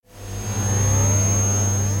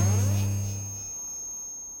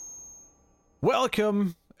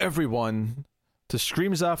Welcome, everyone, to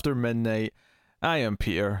Screams After Midnight. I am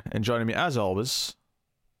Peter, and joining me, as always,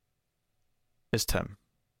 is Tim.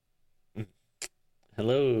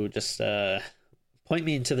 Hello, just point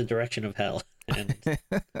me into the direction of hell, and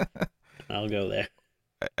I'll go there.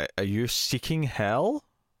 Are you seeking hell?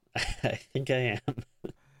 I think I am.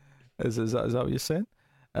 Is that what you're saying?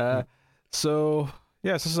 So,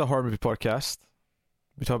 yes, this is a horror movie podcast.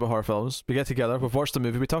 We talk about horror films. We get together, we've watched the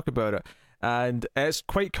movie, we talk about it. And it's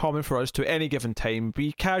quite common for us to, at any given time,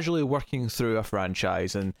 be casually working through a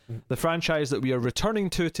franchise. And the franchise that we are returning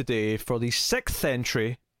to today for the 6th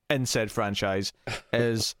entry in said franchise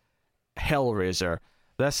is Hellraiser.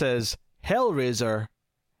 This is Hellraiser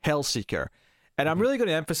Hellseeker. And I'm really going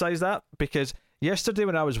to emphasize that because yesterday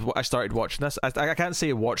when I started watching this, I can't say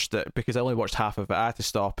I watched it because I only watched half of it. I had to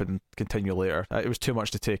stop and continue later. It was too much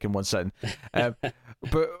to take in one sitting.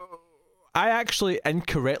 But I actually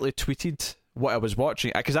incorrectly tweeted what I was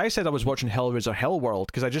watching because I said I was watching Hellraiser Hellworld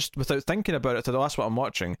because I just, without thinking about it, said, "Oh, that's what I'm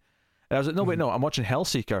watching." And I was like, "No, wait, no, I'm watching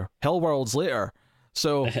Hellseeker. Hellworld's later."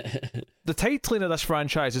 So the titling of this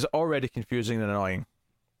franchise is already confusing and annoying.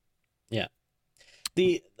 Yeah.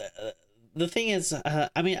 The thing is,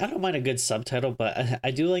 I mean, I don't mind a good subtitle, but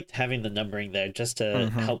I do like having the numbering there just to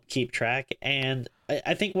help keep track. And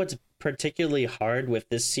I think what's particularly hard with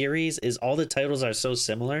this series is all the titles are so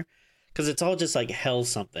similar because it's all just like Hell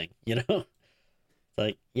something, you know?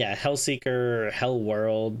 Like, yeah, Hellseeker, Hell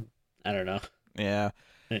World, I don't know. Yeah.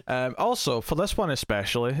 Also, for this one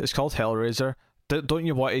especially, it's called Hellraiser. Don't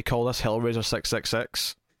you want to call this Hellraiser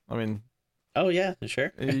 666? I mean... Oh, yeah,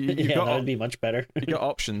 sure. Yeah, that would be much better. You got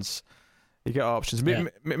options. Yeah.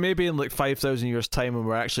 Maybe in like 5,000 years' time when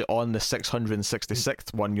we're actually on the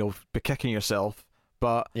 666th one, you'll be kicking yourself.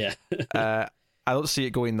 But yeah. I don't see it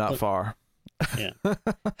going that far. Yeah.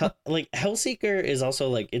 Like, Hellseeker is also,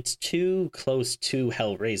 like, it's too close to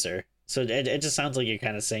Hellraiser. So it just sounds like you're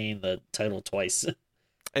kind of saying the title twice.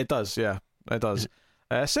 It does, yeah. It does.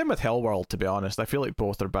 Same with Hellworld, to be honest. I feel like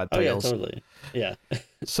both are bad titles. Oh, yeah, totally. Yeah.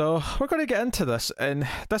 So, we're going to get into this, and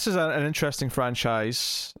this is an interesting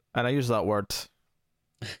franchise, and I use that word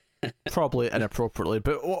probably inappropriately,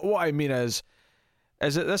 but what I mean is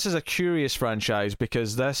that this is a curious franchise,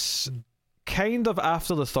 because this kind of,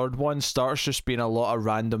 after the third one, starts just being a lot of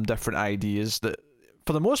random different ideas that,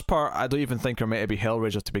 for the most part, I don't even think are meant to be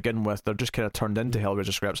Hellraiser to begin with. They're just kind of turned into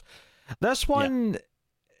Hellraiser scripts. This one...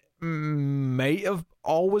 might have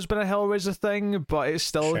always been a Hellraiser thing, but it's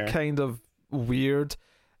still kind of weird.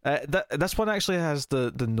 This one actually has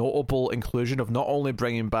the notable inclusion of not only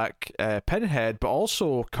bringing back Pinhead, but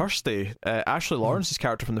also Kirsty, Ashley Lawrence's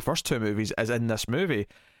character from the first two movies, is in this movie.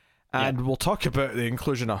 And we'll talk about the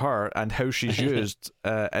inclusion of her and how she's used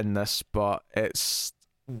in this, but it's...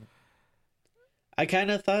 I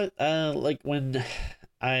kind of thought, like, when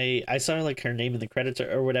I saw, like, her name in the credits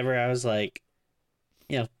or whatever, I was like,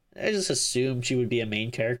 you know, I just assumed she would be a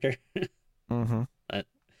main character. But,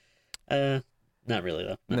 not really,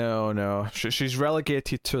 though. No. She's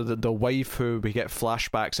relegated to the wife who we get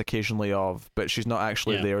flashbacks occasionally of, but she's not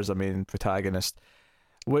actually there as a main protagonist.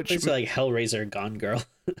 Which it's like Hellraiser Gone Girl.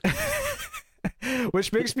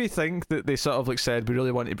 Which makes me think that they sort of like said, "We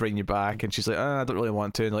really want to bring you back," and she's like, "I don't really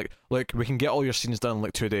want to." And like, "Look, we can get all your scenes done in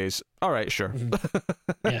like 2 days." All right, sure.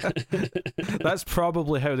 Yeah. That's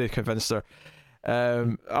probably how they convinced her.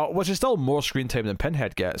 Which is still more screen time than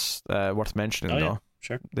Pinhead gets, worth mentioning. Though,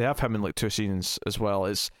 sure, they have him in like 2 scenes as well.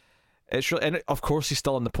 It's really, and of course he's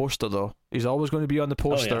still on the poster though. He's always going to be on the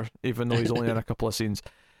poster, even though he's only in a couple of scenes.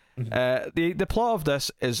 The plot of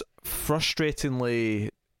this is frustratingly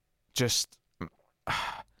just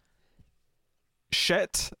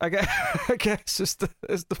shit. I guess is the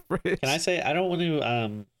phrase. Can I say I don't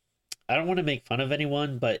want to make fun of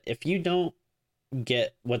anyone, but if you don't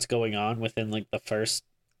get what's going on within like the first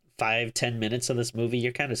 5-10 minutes of this movie,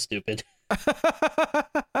 you're kind of stupid.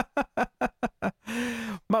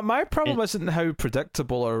 My problem isn't how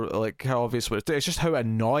predictable or like how obvious it's just how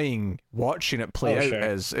annoying watching it play out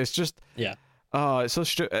is. It's just it's so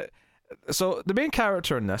stupid. So the main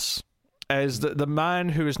character in this is the man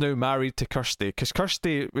who is now married to Kirsty, because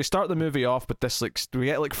Kirsty, we start the movie off with this, like, we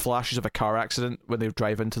get like flashes of a car accident when they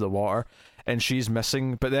drive into the water and she's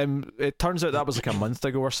missing, but then it turns out that was like a month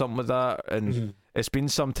ago or something like that, and it's been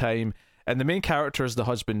some time, and the main character is the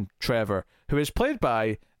husband, Trevor, who is played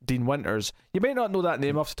by Dean Winters. You may not know that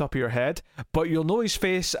name off the top of your head, but you'll know his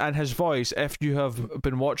face and his voice if you have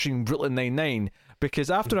been watching Brooklyn Nine-Nine, because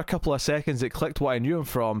after a couple of seconds it clicked what I knew him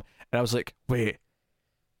from, and I was like, wait,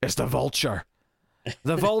 it's the Vulture.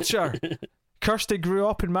 The Vulture. Kirsty grew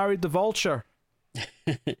up and married the Vulture.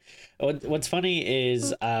 What's funny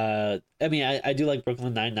is, I mean, I do like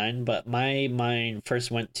Brooklyn Nine-Nine, but my mind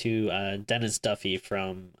first went to Dennis Duffy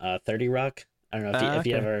from 30 Rock. I don't know if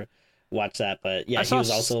you Okay. ever watched that, but yeah, I he saw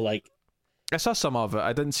was also like, I saw some of it.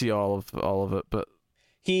 I didn't see all of it, but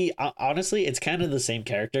he honestly, it's kind of the same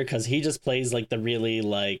character because he just plays like the really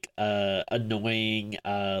like annoying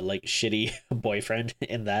like shitty boyfriend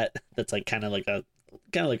in that's like kind of like a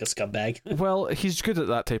scumbag. well, he's good at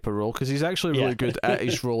that type of role because he's actually really Yeah. good at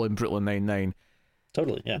his role in Brooklyn Nine-Nine.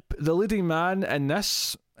 Totally, yeah. The leading man in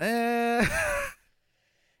this, Yeah,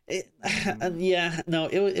 no,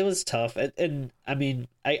 it was tough, and I mean,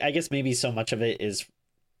 I guess maybe so much of it is,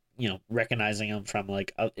 recognizing him from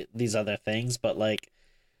like these other things, but like,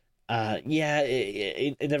 yeah,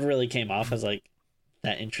 it never really came off as like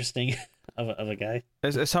that interesting of a guy.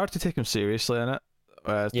 it's hard to take him seriously in it,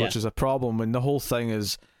 Yeah. which is a problem when the whole thing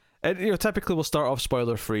is. And, typically we'll start off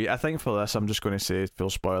spoiler free. I think for this, I'm just going to say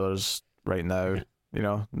full spoilers right now.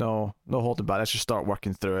 Yeah. No holding back. Let's just start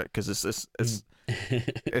working through it because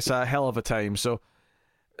it's a hell of a time. So,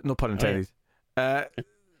 no pun intended.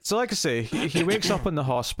 So, like I say, he wakes up in the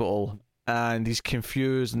hospital and he's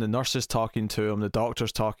confused, and the nurse is talking to him, the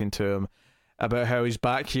doctor's talking to him about how he's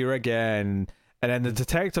back here again. And then the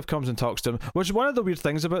detective comes and talks to him, which is one of the weird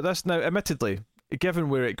things about this. Now, admittedly, given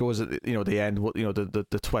where it goes at the end,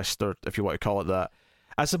 the twist, or if you want to call it that,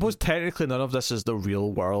 I suppose technically none of this is the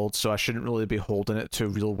real world, so I shouldn't really be holding it to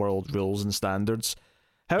real world rules and standards.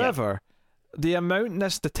 However, the amount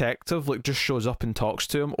this detective just shows up and talks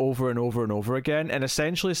to him over and over and over again, and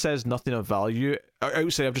essentially says nothing of value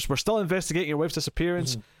outside of just, we're still investigating your wife's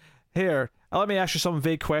disappearance. Here, let me ask you some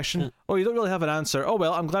vague question. Oh, you don't really have an answer. Oh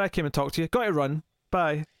well, I'm glad I came and talked to you. Got to run.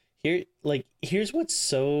 Bye. Here's what's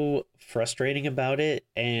so frustrating about it,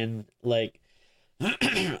 and like,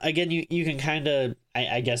 again, you can kind of,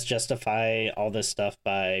 I guess, justify all this stuff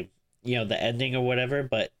by the ending or whatever,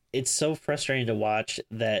 but it's so frustrating to watch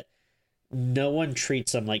that no one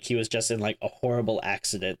treats him like he was just in like a horrible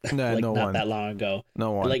accident No, like no not one. that long ago.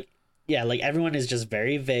 No one. Like, yeah, like everyone is just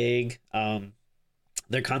very vague.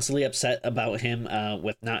 They're constantly upset about him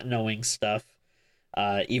with not knowing stuff,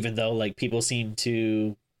 even though like people seem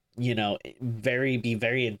to be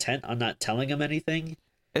very intent on not telling him anything.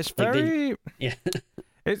 It's like very Yeah.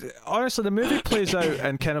 honestly, the movie plays out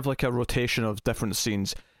in kind of like a rotation of different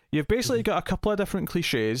scenes. You've basically got a couple of different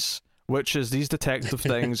cliches, which is these detective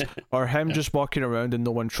things, or him just walking around and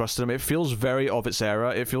no one trusted him. It feels very of its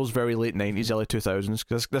era. It feels very late 90s, early 2000s,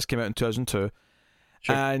 because this came out in 2002.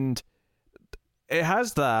 Sure. And it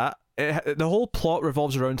has that. The whole plot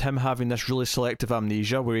revolves around him having this really selective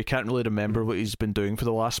amnesia where he can't really remember what he's been doing for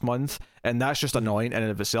the last month, and that's just annoying in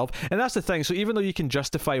and of itself. And that's the thing, so even though you can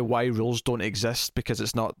justify why rules don't exist because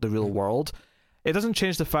it's not the real world, it doesn't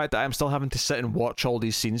change the fact that I'm still having to sit and watch all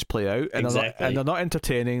these scenes play out, and Exactly. they're not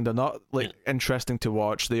entertaining, they're not interesting to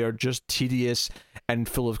watch, they are just tedious and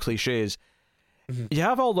full of cliches. You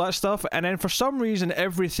have all that stuff, and then for some reason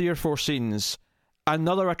every 3 or 4 scenes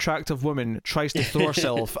another attractive woman tries to throw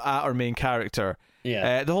herself at our main character.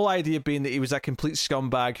 Yeah. The whole idea being that he was a complete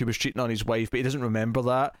scumbag who was cheating on his wife, but he doesn't remember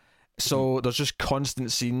that. So there's just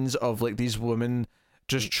constant scenes of like these women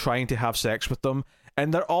just trying to have sex with them,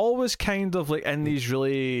 and they're always kind of like in these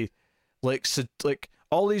really like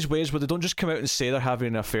all these ways where they don't just come out and say they're having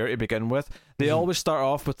an affair to begin with. They always start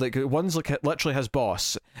off with like, one's like literally his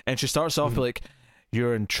boss, and she starts off with like,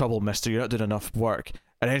 "You're in trouble, mister, you're not doing enough work."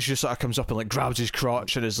 And then she just sort of comes up and like grabs his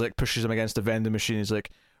crotch and is like pushes him against the vending machine. He's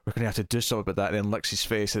like, "We're gonna have to do something about that." And then licks his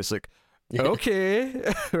face. And it's like,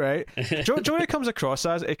 okay, right. Joey comes across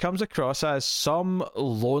as some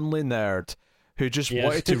lonely nerd who just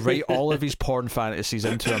wanted to write all of his porn fantasies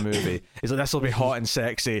into a movie. He's like, "This will be hot and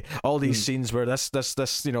sexy." All these scenes where this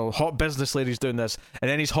hot business lady's doing this,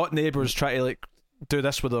 and then his hot neighbors try to like do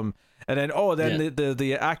this with him. And then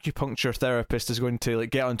the acupuncture therapist is going to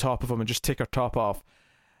like get on top of him and just take her top off.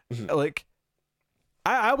 Like,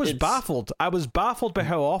 I was baffled. I was baffled by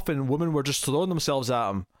how often women were just throwing themselves at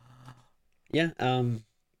him. Yeah. That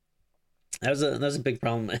was a big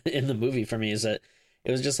problem in the movie for me, is that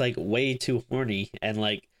it was just like way too horny, and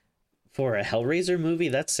like for a Hellraiser movie,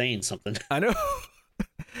 that's saying something. I know.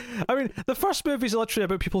 I mean, the first movie is literally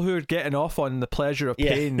about people who are getting off on the pleasure of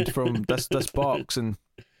pain from this box and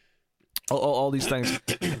all these things.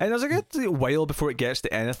 And there's a good while before it gets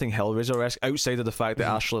to anything Hellraiser-esque outside of the fact that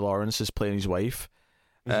Ashley Lawrence is playing his wife.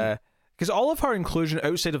 Because all of her inclusion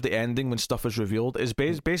outside of the ending when stuff is revealed is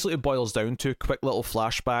basically boils down to quick little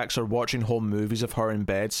flashbacks or watching home movies of her in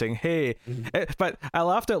bed saying, "Hey." But I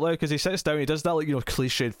laughed out loud because he sits down, he does that like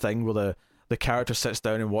cliched thing where the character sits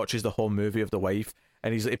down and watches the whole movie of the wife,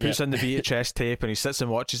 and he puts in the VHS tape and he sits and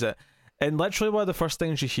watches it. And literally one of the first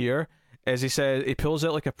things you hear is he pulls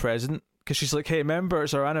out like a present, because she's like, hey, remember,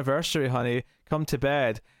 it's our anniversary, honey, come to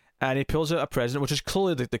bed. And he pulls out a present, which is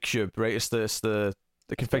clearly the cube, right? It's the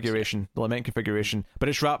configuration, the lament configuration, but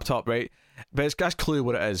it's wrapped up, right? But that's clearly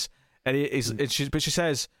what it is. And she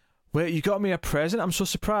says, wait, you got me a present? I'm so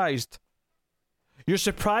surprised. You're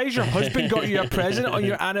surprised your husband got you a present on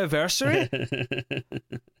your anniversary?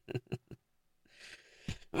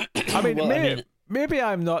 I mean, maybe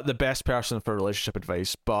I'm not the best person for relationship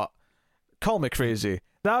advice, but call me crazy.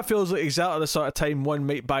 That feels like exactly the sort of time one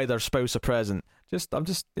might buy their spouse a present. I'm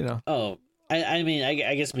just, you know. Oh, I mean,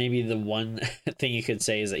 I guess maybe the one thing you could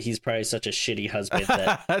say is that he's probably such a shitty husband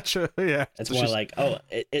that true, yeah. It's more like,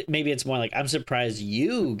 maybe it's more like, I'm surprised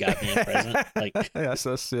you got me a present. Like, yes,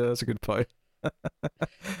 that's a good point.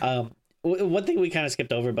 One thing we kind of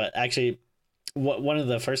skipped over, but actually, one of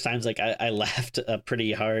the first times, like, I laughed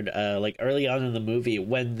pretty hard, like early on in the movie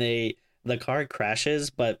when the car crashes,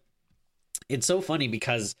 but it's so funny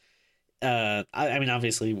because, I mean,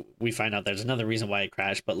 obviously we find out there's another reason why it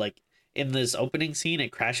crashed, but like in this opening scene,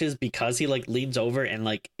 it crashes because he like leans over and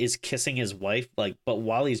like is kissing his wife, like, but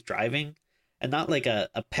while he's driving, and not like a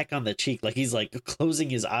peck on the cheek, like he's like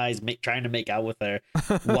closing his eyes, trying to make out with her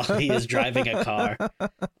while he is driving a car.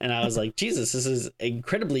 And I was like, Jesus, this is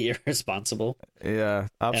incredibly irresponsible. Yeah,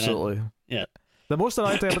 absolutely. Yeah. The most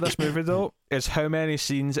annoying thing about this movie, though, is how many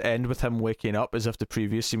scenes end with him waking up as if the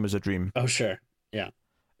previous scene was a dream. Oh, sure. Yeah.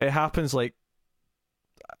 It happens, like,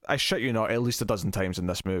 I shit you not, at least a dozen times in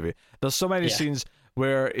this movie. There's so many scenes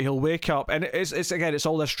where he'll wake up, and it's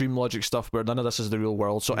all this dream logic stuff where none of this is the real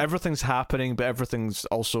world. So everything's happening, but everything's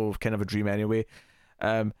also kind of a dream anyway.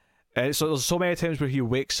 And so there's so many times where he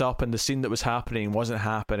wakes up and the scene that was happening wasn't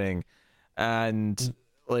happening, and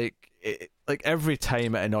like every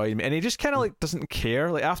time it annoyed me, and he just kind of like doesn't care.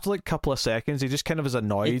 Like after like a couple of seconds, he just kind of is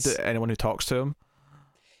annoyed at anyone who talks to him.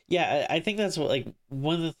 Yeah, I think that's what, like,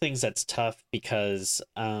 one of the things that's tough because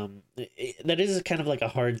that is kind of like a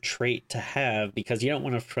hard trait to have because you don't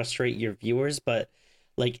want to frustrate your viewers. But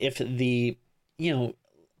like if the, you know,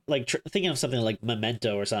 like thinking of something like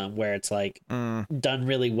Memento or something where it's like done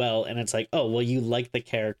really well and it's like, oh, well, you like the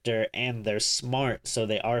character and they're smart, so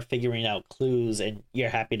they are figuring out clues and you're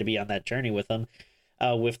happy to be on that journey with them.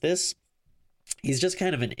 With this, he's just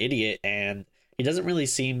kind of an idiot and he doesn't really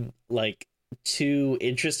seem like too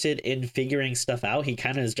interested in figuring stuff out. He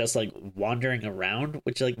kind of is just like wandering around,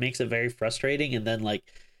 which like makes it very frustrating, and then like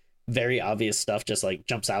very obvious stuff just like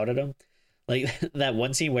jumps out at him, like that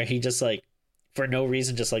one scene where he just like for no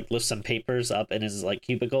reason just like lifts some papers up in his like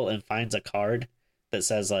cubicle and finds a card that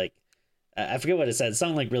says like I forget what it said,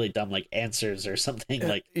 something like really dumb, like answers or something.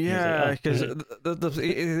 Like yeah, because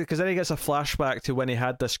because then he gets a flashback to when he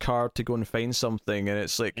had this card to go and find something, and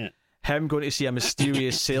it's like him going to see a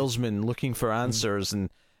mysterious salesman looking for answers, and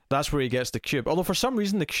that's where he gets the cube. Although for some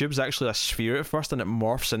reason the cube's actually a sphere at first, and it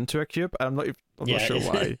morphs into a cube. I'm not sure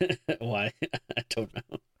why. Why? I don't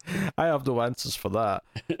know. I have no answers for that.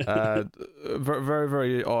 Very, very,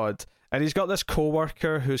 very odd. And he's got this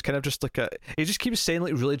co-worker who's kind of just like he just keeps saying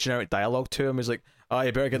like really generic dialogue to him. He's like, oh,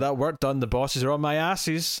 you better get that work done. The bosses are on my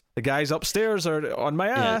asses. The guys upstairs are on my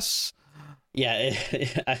ass. Yeah,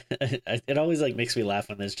 it always like makes me laugh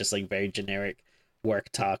when there's just like very generic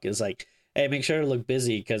work talk. Is like, hey, make sure to look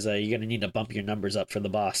busy because you're gonna need to bump your numbers up for the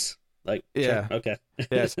boss. Like, yeah, sure, okay,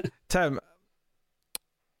 yes, Tim.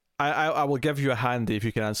 I will give you a handy if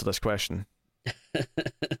you can answer this question.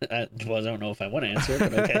 I don't know if I want to answer it,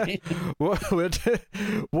 but okay.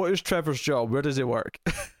 What is Trevor's job? Where does he work?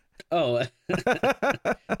 Oh,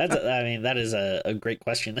 that is a great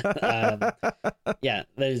question. Yeah,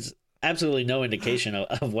 there's absolutely no indication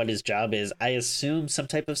of what his job is. I assume some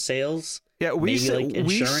type of sales. Yeah, maybe like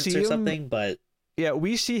insurance or something, but yeah,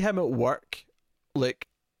 we see him at work like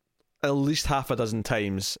at least half a dozen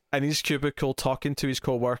times in his cubicle, talking to his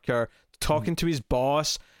co-worker, talking to his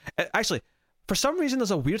boss. Actually, for some reason, there's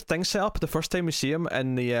a weird thing set up the first time we see him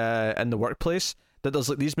in the workplace, that there's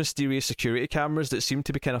like these mysterious security cameras that seem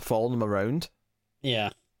to be kind of following him around. Yeah.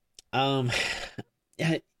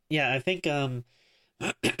 Yeah, I think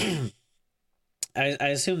I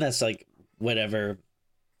assume that's like whatever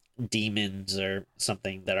demons or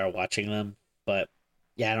something that are watching them, but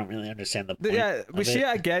yeah, I don't really understand the point. Yeah, we see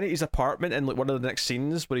it again at his apartment in like one of the next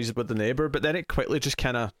scenes where he's with the neighbor, but then it quickly just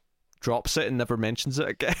kind of drops it and never mentions it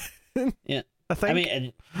again. Yeah, I think.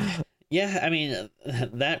 I mean,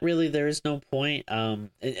 that really there is no point.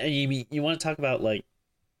 And you want to talk about like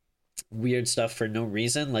weird stuff for no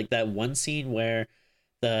reason, like that one scene where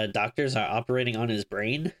the doctors are operating on his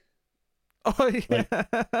brain. Oh Like,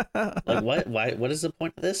 yeah. what? Why? What is the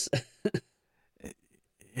point of this?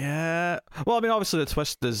 Yeah. Well, I mean, obviously the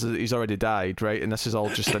twist is that he's already died, right? And this is all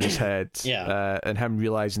just in his head. Yeah. And him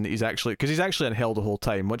realizing that because he's actually in hell the whole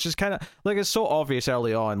time, which is kind of like it's so obvious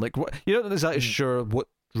early on. Like, you're not exactly sure what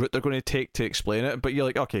route they're going to take to explain it, but you're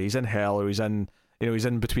like, okay, he's in hell, or he's in, he's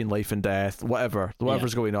in between life and death,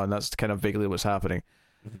 whatever's going on. That's kind of vaguely what's happening.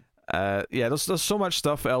 Yeah, there's so much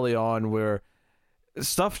stuff early on where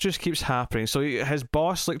stuff just keeps happening. So his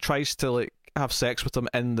boss like tries to like have sex with him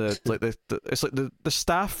in the like it's like the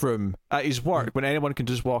staff room at his work when anyone can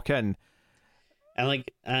just walk in, and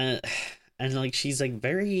like she's like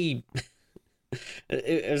very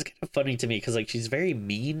it was kind of funny to me because like she's very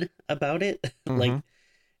mean about it. Like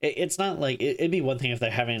it's not like it'd be one thing if they're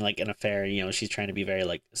having like an affair, she's trying to be very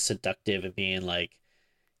like seductive and being like,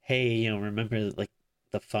 hey, remember like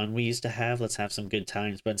the fun we used to have, let's have some good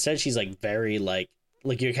times. But instead she's like very like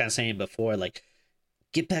you're kind of saying before, like,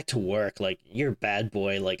 get back to work, like you're a bad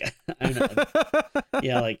boy, like I don't know.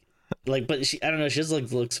 Yeah, like but she, I don't know, she just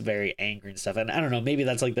like looks very angry and stuff, and I don't know, maybe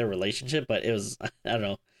that's like their relationship, but it was I don't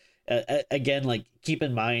know. Again, like keep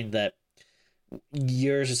in mind that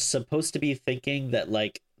you're supposed to be thinking that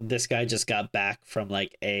like this guy just got back from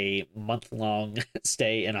like a month-long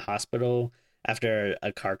stay in a hospital after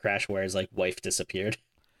a car crash where his like wife disappeared,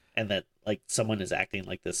 and that like someone is acting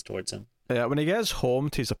like this towards him. Yeah, when he gets home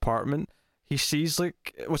to his apartment, he sees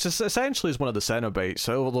like, which is essentially is one of the Cenobites.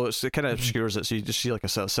 So although it kind of obscures it, so you just see like a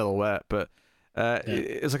silhouette, but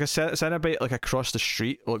it's like a Cenobite like across the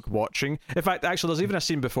street, like watching. In fact, actually, there's even a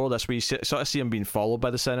scene before this where you sort of see him being followed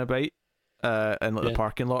by the Cenobite in like the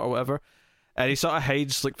parking lot or whatever, and he sort of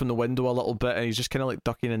hides like from the window a little bit, and he's just kind of like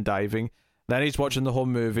ducking and diving. Then he's watching the whole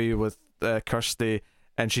movie with Kirsty.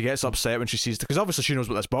 And she gets upset when she sees, because obviously she knows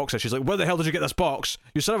what this box is. She's like, "Where the hell did you get this box?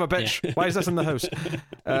 You son of a bitch! Yeah. Why is this in the house?"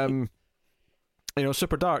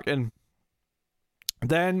 Super dark. And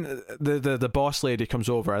then the boss lady comes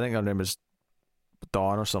over. I think her name is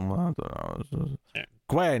Dawn or something. I don't know. Yeah.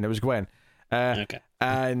 Gwen. It was Gwen. Okay.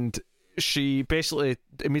 And she basically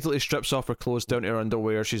immediately strips off her clothes down to her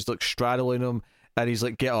underwear. She's like straddling him. And he's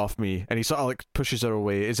like, "Get off me!" And he sort of like pushes her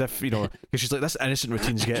away, as if because she's like, "This innocent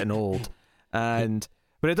routine's getting old."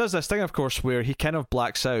 But it does this thing, of course, where he kind of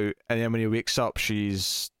blacks out, and then when he wakes up,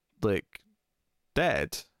 she's like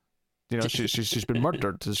dead. She's been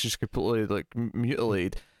murdered. She's completely like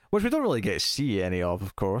mutilated, which we don't really get to see any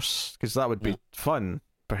of course, because that would be fun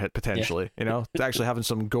potentially. To actually having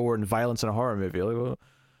some gore and violence in a horror movie. Like,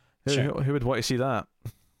 well, who would want to see that?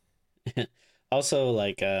 Also,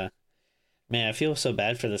 like, man, I feel so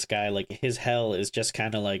bad for this guy. Like, his hell is just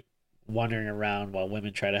kind of like wandering around while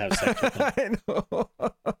women try to have sex with him.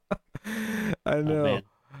 I know.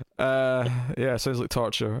 Yeah, sounds like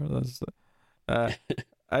torture.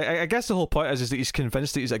 I guess the whole point is that he's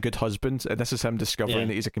convinced that he's a good husband, and this is him discovering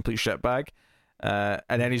that he's a complete shitbag,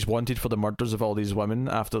 and then he's wanted for the murders of all these women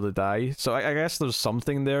after they die. So I guess there's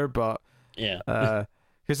something there, but because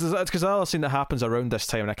the other scene that happens around this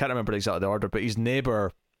time, and I can't remember exactly the order, but his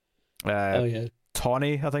neighbor,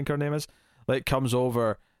 Tawny, I think her name is, like comes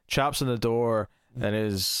over, chaps on the door, and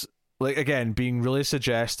is like, again, being really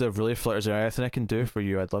suggestive, really flirts. Anything I can do for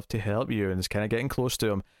you, I'd love to help you, and is kind of getting close to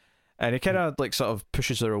him, and he kind of like sort of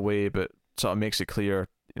pushes her away, but sort of makes it clear,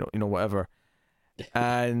 whatever.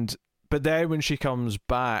 But then when she comes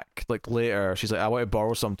back, like later, she's like, "I want to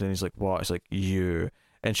borrow something." He's like, "What?" It's like, "You,"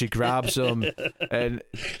 and she grabs him, and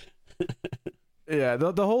yeah,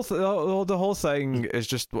 the whole thing is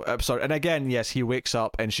just absurd. And again, yes, he wakes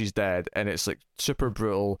up and she's dead, and it's like super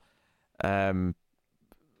brutal. I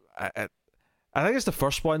think it's the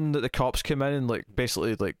first one that the cops came in and like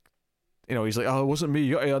basically like, he's like, "Oh, it wasn't me.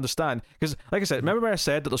 You got to understand." Because like I said, remember when I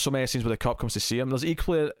said that there's so many scenes where the cop comes to see him? There's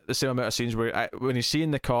equally the same amount of scenes where when he's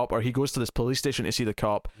seeing the cop, or he goes to this police station to see the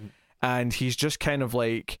cop, and he's just kind of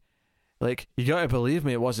like, "You got to believe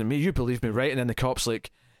me. It wasn't me. You believe me, right?" And then the cop's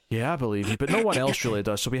like, "Yeah, I believe you, but no one else really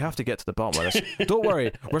does, so we have to get to the bottom of this. Don't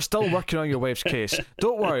worry, we're still working on your wife's case.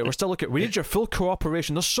 Don't worry, we're still looking. We need your full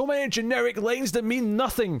cooperation. There's so many generic lines that mean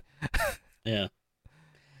nothing." Yeah.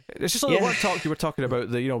 It's just like the work talk you were talking about.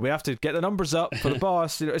 We have to get the numbers up for the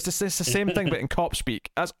boss. It's the same thing, but in cop speak.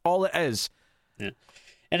 That's all it is. Yeah.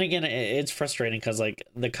 And again, it's frustrating because like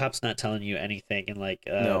the cop's not telling you anything, and like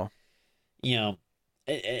no, and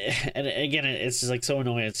again, it's just like so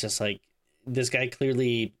annoying. It's just like this guy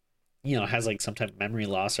clearly, has like some type of memory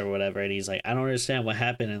loss or whatever, and he's like, "I don't understand what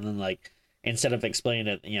happened," and then like instead of explaining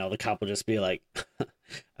it, the cop will just be like,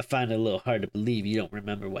 "I find it a little hard to believe you don't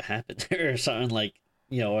remember what happened," or something like,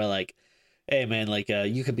 or like, "Hey man, like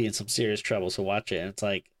you could be in some serious trouble, so watch it." And it's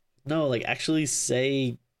like, no, like actually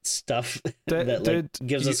say stuff that like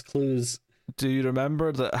gives us clues. Do you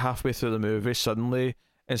remember that halfway through the movie, suddenly,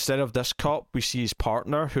 instead of this cop, we see his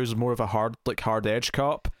partner, who's more of a hard edge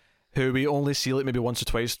cop, who we only see like maybe once or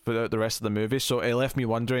twice for the rest of the movie. So it left me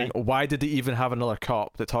wondering, why did they even have another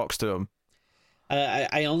cop that talks to him?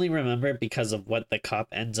 I only remember it because of what the cop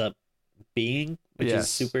ends up being, which is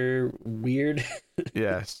super weird.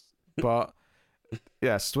 Yes, but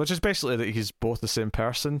yes, which is basically that he's both the same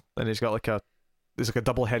person, and he's got like a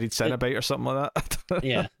double-headed Cenobite or something like that.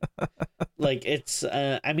 Yeah, like it's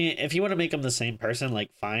I mean, if you want to make them the same person,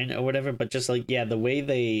 like fine or whatever, but just like the way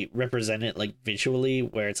they represent it, like visually,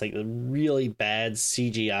 where it's like a really bad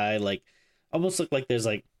CGI, like almost look like there's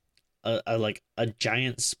like a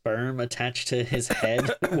giant sperm attached to his head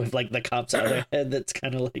with like the cop's other head that's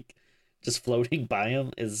kind of like just floating by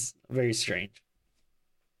him, is very strange.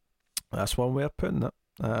 That's one way of putting it.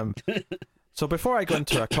 So before I go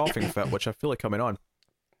into a coughing fit, which I feel like coming on,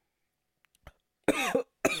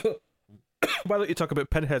 why don't you talk about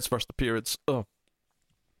Pinhead's first appearance? Oh.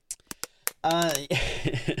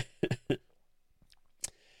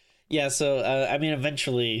 Yeah, so I mean,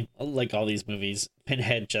 eventually, like all these movies,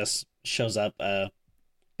 Pinhead just shows up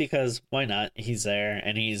because why not? He's there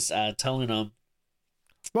and he's telling them.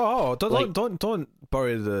 Well, don't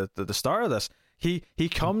bury the start of this. He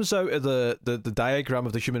comes out of the diagram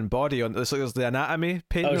of the human body on this, like there's the anatomy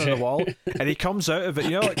painting on the wall, and he comes out of it.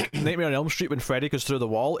 You know, like Nightmare on Elm Street when Freddy goes through the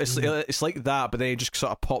wall. It's like that, but then he just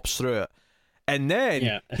sort of pops through it, and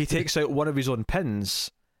then he takes out one of his own pins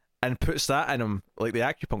and puts that in him, like the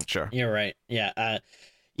acupuncture. You're right. Yeah.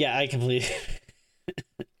 I completely.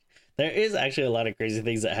 There is actually a lot of crazy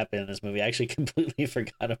things that happen in this movie. I actually completely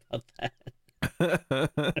forgot about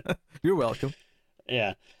that. You're welcome.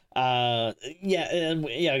 Yeah. I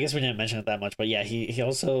guess we didn't mention it that much, but yeah, he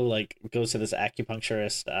also like goes to this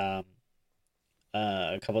acupuncturist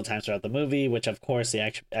a couple of times throughout the movie, which of course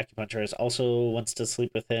the acupuncturist also wants to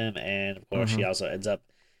sleep with him, and of course she also ends up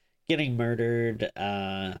getting murdered,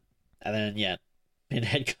 and then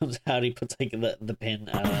Pinhead comes out, he puts like the pin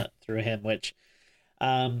through him, which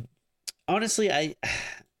honestly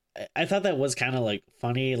I thought that was kind of like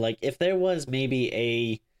funny. Like if there was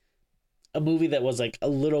maybe a movie that was like a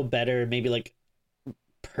little better, maybe like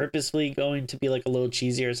purposefully going to be like a little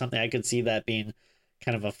cheesy or something, I could see that being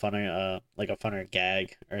kind of a funner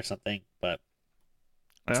gag or something. But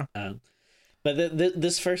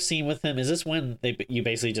this first scene with him, is this when you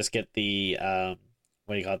basically just get the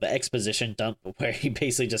what do you call it, the exposition dump, where he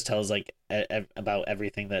basically just tells like about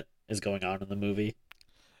everything that is going on in the movie?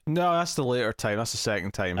 No, that's the later time. That's the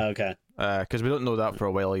second time. Okay. Because we don't know that for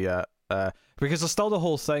a while yet. Because there's still the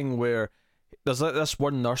whole thing where there's this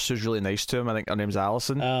one nurse who's really nice to him. I think her name's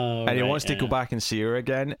Allison, and he wants to go back and see her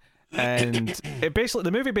again. And the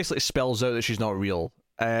movie basically spells out that she's not real.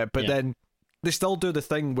 But then they still do the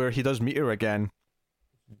thing where he does meet her again,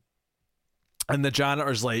 and the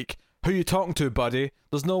janitor's like, "Who you talking to, buddy?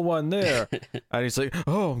 There's no one there." And he's like,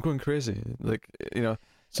 "Oh, I'm going crazy." Like, you know,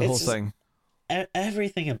 it's the whole thing.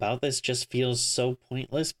 Everything about this just feels so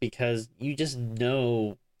pointless because you just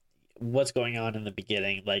know what's going on in the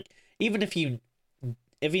beginning. Like even if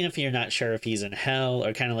you're not sure if he's in hell,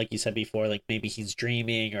 or kind of like you said before, like maybe he's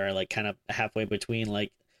dreaming, or like kind of halfway between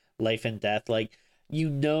like life and death, like you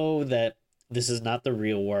know that this is not the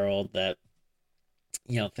real world, that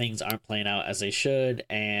things aren't playing out as they should.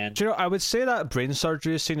 And I would say that brain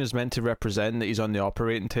surgery scene is meant to represent that he's on the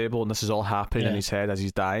operating table and this is all happening in his head as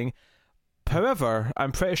he's dying. However,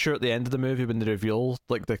 I'm pretty sure at the end of the movie when they reveal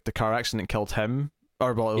like the car accident killed him,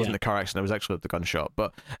 or well, it wasn't the car accident, it was actually the gunshot,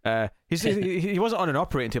 but he wasn't on an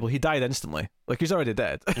operating table, he died instantly. Like he's already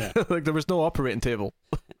dead. Like there was no operating table.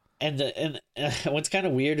 And what's kind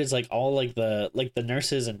of weird is like all like the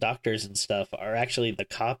nurses and doctors and stuff are actually the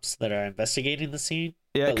cops that are investigating the scene.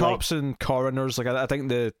 Yeah, cops and coroners. Like I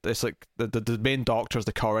think it's like the main doctor's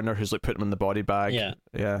the coroner who's like putting him in the body bag.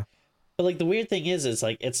 Yeah. But like the weird thing is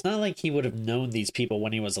like it's not like he would have known these people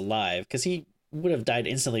when he was alive, because he would have died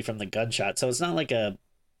instantly from the gunshot. So it's not like a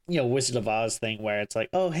Wizard of Oz thing where it's like,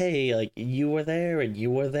 oh hey, like you were there and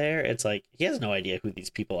you were there. It's like he has no idea who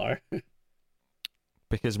these people are.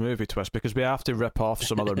 Because movie twist, because we have to rip off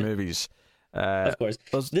some other movies. Of course.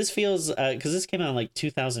 This feels because this came out in like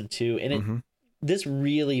 2002, and this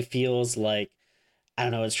really feels like, I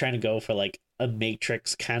don't know, it's trying to go for like a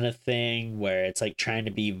Matrix kind of thing, where it's like trying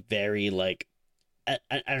to be very like, I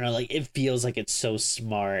don't know, like it feels like it's so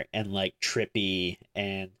smart and like trippy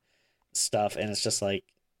and stuff, and it's just like,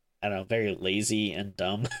 I don't know, very lazy and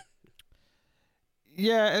dumb.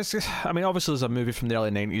 Yeah, I mean, obviously there's a movie from the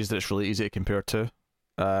early 90s that it's really easy to compare to.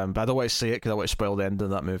 But I don't want to say it because I want to spoil the end of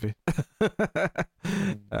that movie.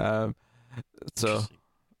 So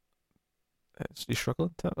you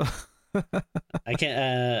struggling? I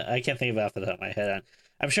can't think of it off the top of my head.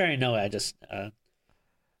 I'm sure I know it. I just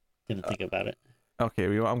didn't think about it. Okay,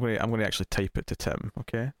 I'm going to actually type it to Tim.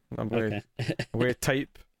 Okay, I'm going to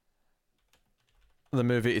type the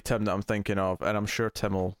movie to Tim that I'm thinking of, and I'm sure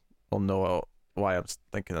Tim will know why I'm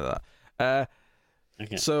thinking of that.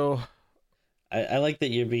 Okay. So I like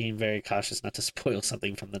that you're being very cautious not to spoil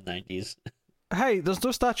something from the 90s. Hey, there's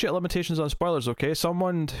no statute of limitations on spoilers. Okay,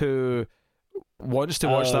 someone who wants to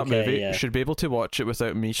watch that movie should be able to watch it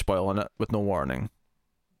without me spoiling it with no warning.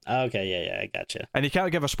 Okay, yeah, I gotcha. And you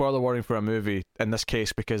can't give a spoiler warning for a movie in this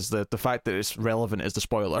case because the fact that it's relevant is the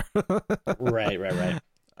spoiler. Right.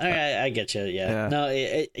 I get you. Yeah. No,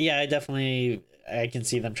 I definitely I can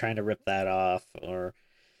see them trying to rip that off, or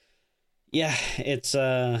it's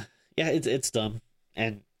dumb.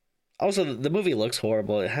 And also the movie looks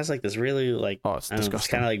horrible. It has like this really like it's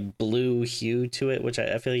disgusting, kind of like blue hue to it, which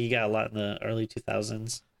I feel like you got a lot in the early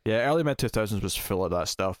 2000s. Yeah, early mid 2000s was full of that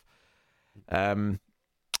stuff.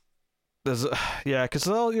 Because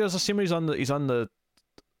there's a scene where he's on the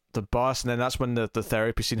bus, and then that's when the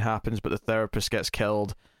therapy scene happens, but the therapist gets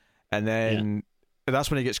killed, and then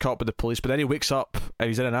that's when he gets caught by the police. But then he wakes up and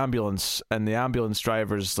he's in an ambulance, and the ambulance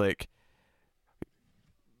driver's like,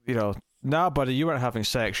 nah, buddy, you weren't having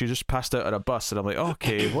sex. You just passed out on a bus. And I'm like,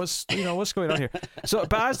 okay, what's going on here? So,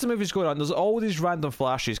 but as the movie's going on, there's all these random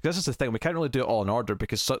flashes. This is the thing, we can't really do it all in order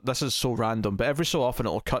because this is so random. But every so often,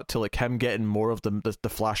 it'll cut to like him getting more of the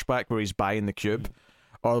flashback where he's buying the cube,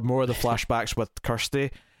 or more of the flashbacks with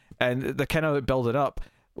Kirsty, and they kind of build it up.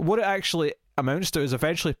 What it actually amounts to is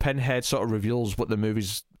eventually Pinhead sort of reveals what the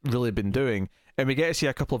movie's really been doing. And we get to see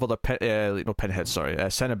a couple of other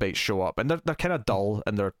Cenobites show up, and they're kind of dull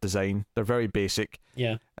in their design. They're very basic.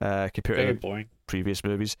 Yeah. Compared very to boring previous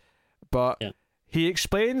movies. But he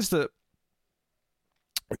explains that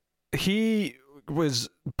he was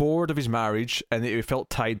bored of his marriage and that he felt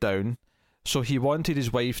tied down, so he wanted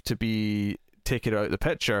his wife to be taken out of the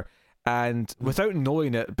picture. And without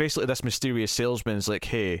knowing it, basically this mysterious salesman is like,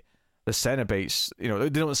 "Hey, the Cenobites," they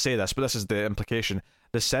don't say this, but this is the implication.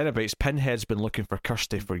 The Cenobites, Pinhead's been looking for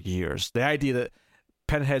Kirsty for years. The idea that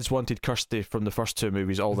Pinhead's wanted Kirsty from the first two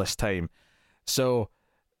movies all this time. So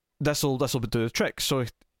this'll do the trick. So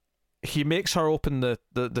he makes her open the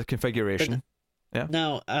configuration.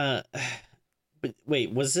 Now, but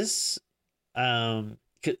wait, was this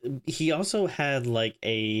he also had like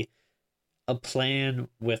a plan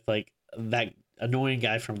with like that annoying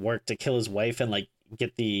guy from work to kill his wife and like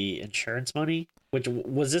get the insurance money? Which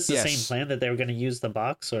was this the same plan that they were going to use the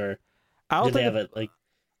box, or did they have it like?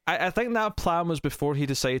 I think that plan was before he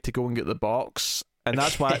decided to go and get the box, and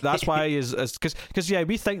that's why he is because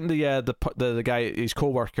we think the guy, his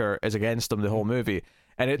co-worker, is against him the whole movie,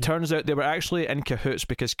 and it turns out they were actually in cahoots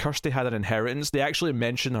because Kirsty had an inheritance. They actually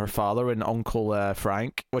mention her father and Uncle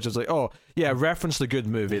Frank, which is like, reference the good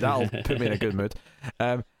movie, that'll put me in a good mood.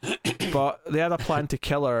 But they had a plan to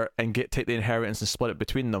kill her and take the inheritance and split it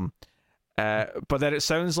between them. But then it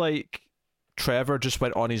sounds like Trevor just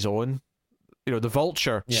went on his own. The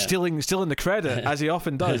Vulture, stealing the credit, as he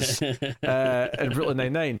often does in Brooklyn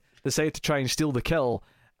Nine-Nine, decided to try and steal the kill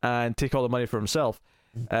and take all the money for himself.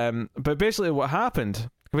 But basically what happened,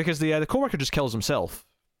 because the co-worker just kills himself,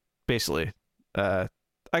 basically. Again,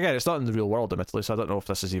 it's not in the real world, admittedly, so I don't know if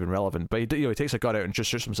this is even relevant, but he takes a gun out and just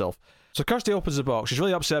shoots himself. So Kirsty opens the box. She's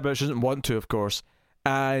really upset about it. She doesn't want to, of course.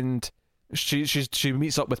 And she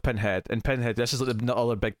meets up with Pinhead, and Pinhead, this is like the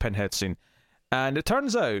other big Pinhead scene, and it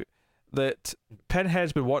turns out that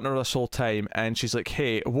Pinhead's been wanting her this whole time, and she's like,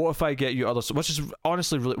 "Hey, what if I get you others?" Which is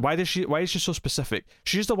honestly really, why is she so specific?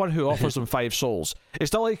 She's the one who offers them 5 souls.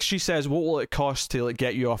 It's not like she says, "What will it cost to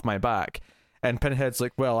get you off my back?" And Pinhead's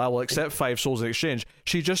like, "Well, I will accept 5 souls in exchange."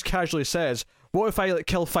 She just casually says, "What if I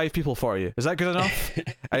kill 5 people for you? Is that good enough?"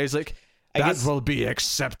 And he's like, "That will be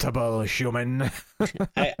acceptable, human."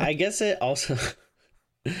 I guess it also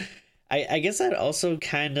I guess that also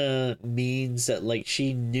kind of means that like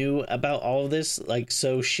she knew about all of this, like,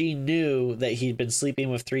 so she knew that he'd been sleeping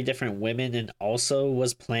with 3 different women and also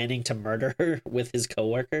was planning to murder her with his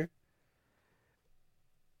coworker.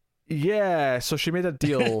 Yeah, so she made a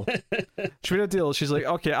deal. She's like,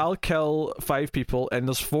 "Okay, I'll kill 5 people, and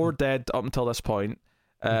there's 4 dead up until this point.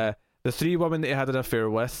 The 3 women that he had an affair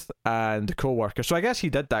with, and the co-worker." So I guess he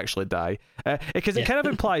did actually die. Because it kind of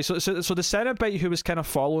implies, so the Cenobite who was kind of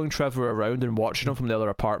following Trevor around and watching him from the other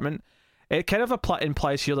apartment, it kind of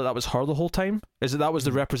implies here that was her the whole time. Is that was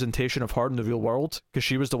the representation of her in the real world? Because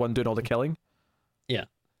she was the one doing all the killing? Yeah.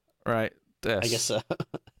 Right. Yes. I guess so.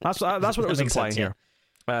 That's what it was implying here.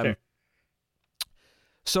 Sure.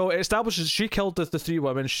 So it establishes she killed the three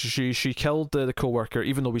women. She killed the co-worker,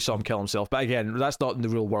 even though we saw him kill himself. But again, that's not in the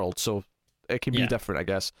real world, so it can be different, I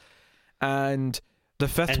guess. And the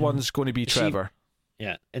fifth one's going to be Trevor.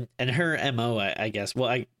 Yeah, and her MO, I guess.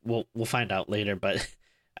 Well, we'll find out later, but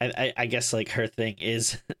I guess like her thing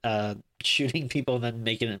is shooting people and then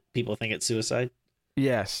making people think it's suicide.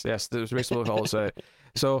 Yes, there's basically what all say.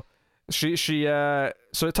 So so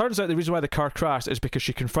it turns out the reason why the car crashed is because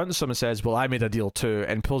she confronts him and says, "Well, I made a deal too,"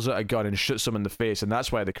 and pulls out a gun and shoots him in the face, and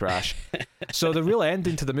that's why they crash. So the real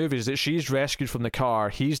ending to the movie is that she's rescued from the car,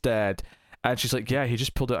 he's dead, and she's like, "Yeah, he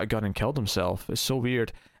just pulled out a gun and killed himself." It's so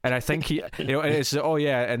weird. And I think he, and it's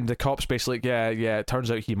and the cops basically like, yeah. It turns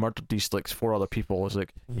out he murdered these like 4 other people. It's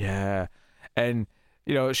like, yeah, and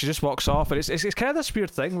she just walks off, and it's kind of this weird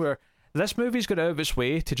thing where this movie's going out of its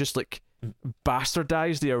way to just like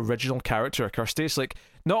bastardize the original character of Kirsty. It's like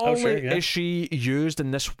not only is she used in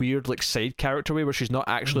this weird like side character way where she's not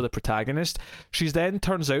actually the protagonist, she's then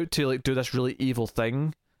turns out to like do this really evil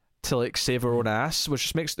thing to like save her own ass, which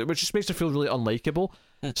just makes her feel really unlikable.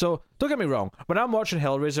 So don't get me wrong, when I'm watching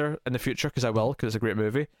Hellraiser in the future, because I will, because it's a great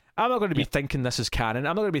movie, I'm not going to be thinking this is canon.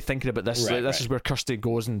 I'm not going to be thinking about this. This is where Kirsty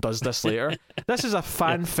goes and does this later. This is a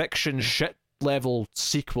fan fiction shit level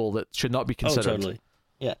sequel that should not be considered. Oh, totally.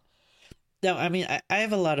 Yeah. Now, I mean, I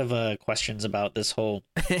have a lot of questions about this whole.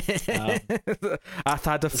 I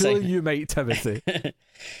had a feeling you might, Timothy.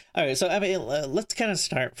 All right, so I mean, let's kind of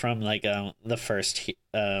start from like the first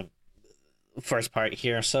part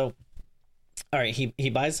here. So, all right, he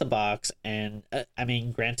buys the box, and I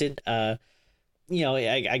mean, granted, I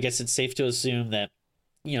guess it's safe to assume that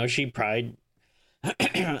she probably,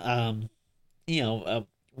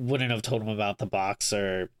 wouldn't have told him about the box,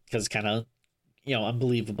 or because it's kind of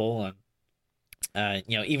unbelievable, and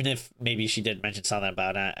even if maybe she did mention something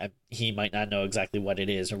about it, he might not know exactly what it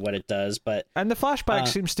is or what it does. But and the flashback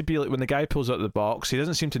seems to be like when the guy pulls out the box, he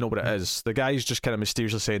doesn't seem to know what it is. The guy's just kind of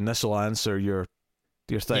mysteriously saying, "This will answer your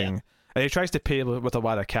thing," and he tries to pay with a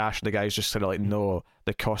wad of cash, and the guy's just kind of like, "No,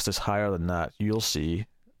 the cost is higher than that. You'll see."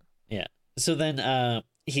 Yeah. So then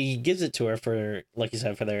he gives it to her for, like you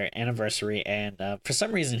said, for their anniversary, and for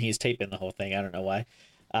some reason he's taping the whole thing. I don't know why.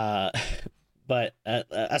 But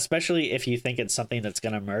especially if you think it's something that's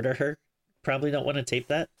going to murder her, probably don't want to tape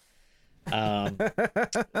that. But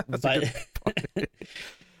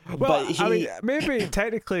well, I mean, maybe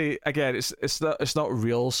technically, again, it's not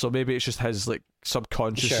real, so maybe it's just his like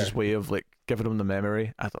subconscious way of like giving him the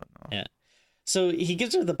memory. I don't know. Yeah. So he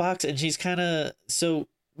gives her the box, and she's kind of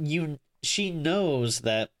she knows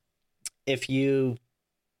that if you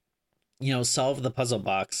solve the puzzle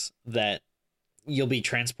box, that you'll be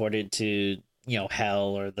transported to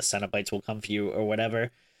hell, or the Cenobites will come for you or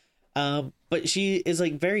whatever. But she is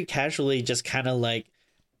like very casually just kind of like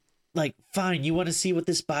fine, you want to see what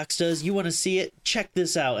this box does, you want to see it, check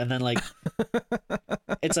this out. And then like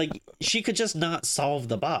it's like she could just not solve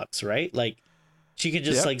the box, right? Like she could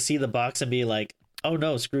just like see the box and be like, oh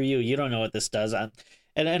no, screw you, you don't know what this does.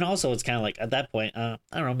 And also it's kind of like at that point, I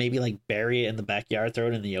don't know, maybe like bury it in the backyard, throw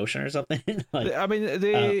it in the ocean or something. Like, I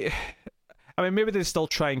mean, maybe they still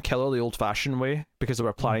try and kill her the old-fashioned way because they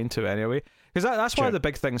were planning to anyway. Because that's one of the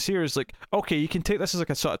big things here is like, okay, you can take this as like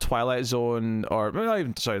a sort of Twilight Zone, or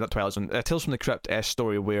not Twilight Zone, Tales from the Crypt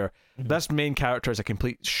story where this main character is a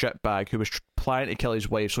complete shitbag who was planning to kill his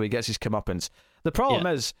wife, so he gets his comeuppance. The problem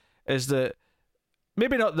is that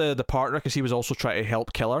maybe not the partner, because he was also trying to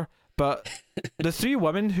help kill her, but the 3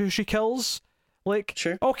 women who she kills, like,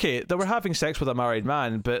 okay, they were having sex with a married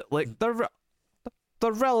man, but like they're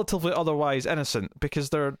relatively otherwise innocent because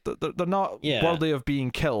they're not worthy of being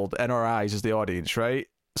killed in our eyes as the audience, right?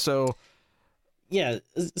 So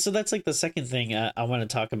so that's like the second thing I want to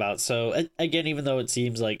talk about. So again, even though it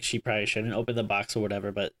seems like she probably shouldn't open the box or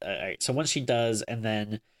whatever, but all right, so once she does, and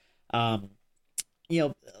then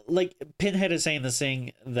like Pinhead is saying this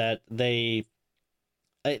thing that they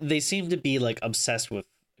seem to be like obsessed with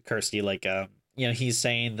Kirsty, like he's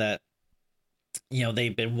saying that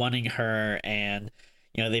they've been wanting her, and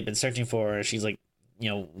they've been searching for her. She's like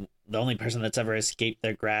the only person that's ever escaped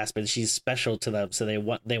their grasp, and she's special to them, so they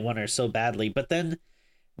want her so badly. But then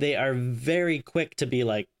they are very quick to be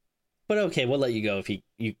like, but okay, we'll let you go if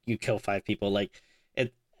you kill 5 people. Like, I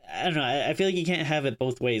don't know, I feel like you can't have it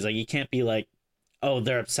both ways. Like, you can't be like, oh,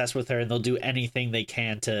 they're obsessed with her and they'll do anything they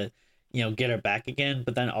can to get her back again,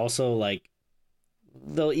 but then also like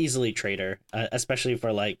they'll easily trade her, especially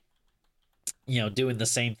for like doing the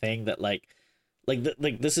same thing that like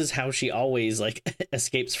this is how she always like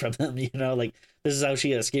escapes from them. Like, this is how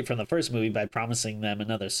she escaped from the first movie, by promising them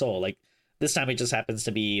another soul. Like, This time it just happens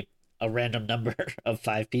to be a random number of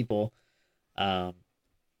 5 people.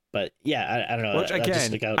 But yeah, I don't know. Which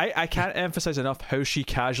again, I can't emphasize enough how she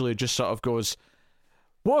casually just sort of goes,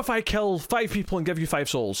 "What if I kill 5 people and give you 5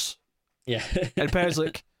 souls?" Yeah. And Per's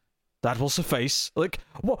like, "That will suffice." Like,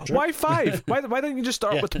 why 5? Why don't you just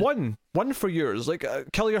start with 1? 1 for yours. Like,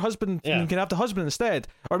 kill your husband and you can have the husband instead.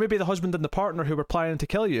 Or maybe the husband and the partner who were planning to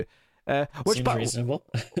kill you. Seems reasonable.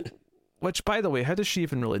 Which, by the way, how does she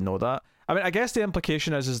even really know that? I mean, I guess the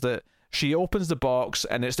implication is that she opens the box,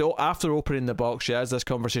 and it's after opening the box, she has this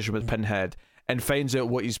conversation with Pinhead and finds out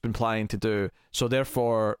what he's been planning to do. So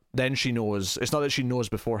therefore, then she knows. It's not that she knows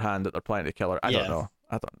beforehand that they're planning to kill her. I don't know.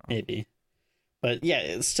 Maybe. But yeah,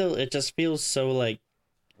 it just feels so like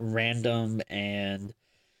random and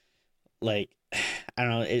like, I don't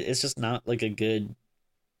know, it's just not like a good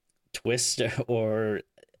twist or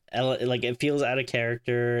like it feels out of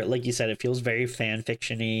character. Like you said, it feels very fan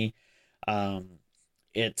fiction-y.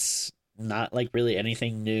 It's not like really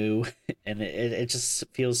anything new, and it just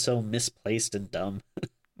feels so misplaced and dumb.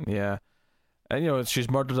 Yeah. And she's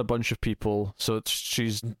murdered a bunch of people, so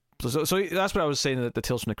she's so that's what I was saying, that the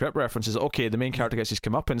Tales from the Crypt reference is okay, the main character gets his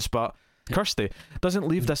comeuppance, but Kirsty doesn't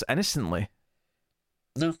leave this innocently.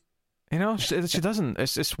 No. She doesn't.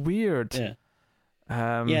 It's weird.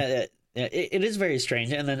 Yeah. It is very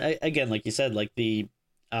strange. And then again, like you said, like the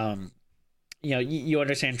you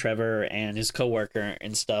understand Trevor and his coworker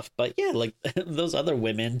and stuff, but yeah, like those other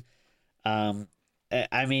women,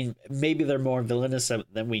 I mean, maybe they're more villainous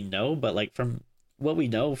than we know, but like from what we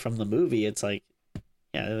know from the movie, it's like,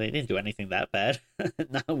 yeah, they didn't do anything that bad.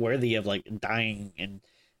 Not worthy of like dying and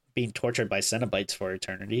being tortured by Cenobites for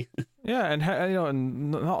eternity. Yeah, and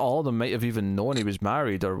and not all of them might have even known he was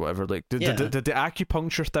married or whatever. Like, did the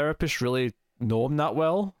acupuncture therapist really know him that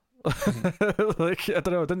well? Like, I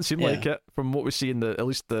don't know. It didn't seem like it from what we see in at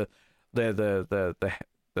least the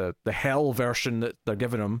hell version that they're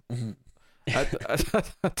giving him. Mm-hmm. I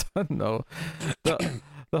don't know.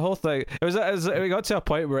 The whole thing, it got to a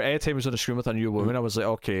point where anytime he was on the screen with a new woman, I was like,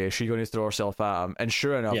 okay, is she going to throw herself at him? And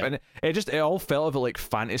sure enough, and it all felt of it like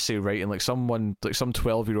fantasy writing, like some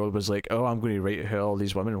 12-year-old was like, oh, I'm going to write how all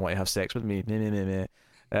these women want to have sex with me.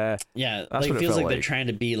 Yeah, like it feels like they're trying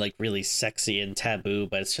to be like really sexy and taboo,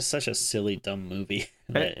 but it's just such a silly, dumb movie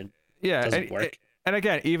that it doesn't work. And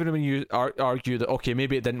again, even when you argue that, okay,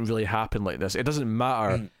 maybe it didn't really happen like this, it doesn't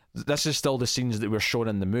matter. This is still the scenes that were shown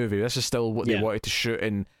in the movie. This is still what they wanted to shoot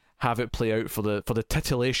and have it play out for the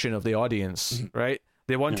titillation of the audience, right?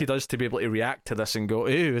 They wanted us to be able to react to this and go,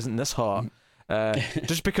 ew, isn't this hot?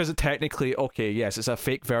 Just because it technically, okay, yes, it's a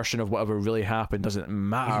fake version of whatever really happened, doesn't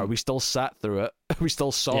matter. We still sat through it. We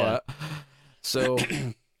still saw it. So,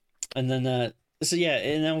 and then and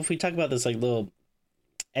then if we talk about this like little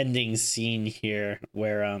ending scene here,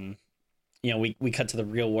 where we cut to the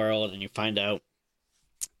real world and you find out,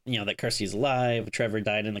 that Kirsty's alive, Trevor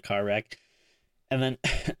died in the car wreck, and then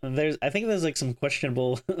I think there's like some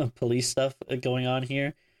questionable police stuff going on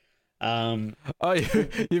here. Oh,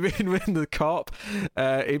 you mean when the cop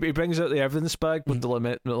he brings out the evidence bag with the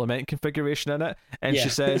lament configuration in it, and she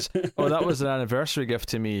says, oh, that was an anniversary gift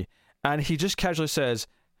to me, and he just casually says,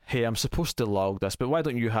 hey, I'm supposed to log this, but why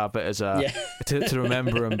don't you have it as to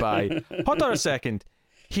remember him by? Hold on a second.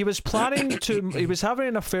 He was he was having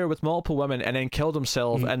an affair with multiple women and then killed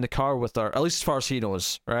himself in the car with her, at least as far as he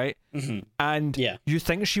knows, right? And you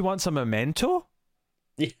think she wants a memento?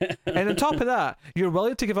 And on top of that, you're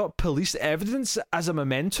willing to give up police evidence as a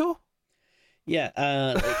memento?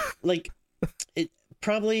 Yeah, like it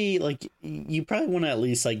probably, like, you probably want to at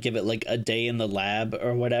least like give it like a day in the lab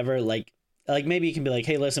or whatever. Like maybe you can be like,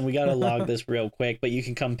 hey, listen, we gotta log this real quick, but you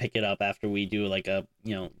can come pick it up after we do like a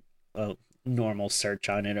normal search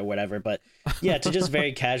on it or whatever. But yeah, to just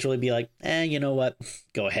very casually be like, you know what,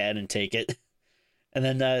 go ahead and take it. And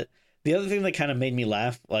then the other thing that kind of made me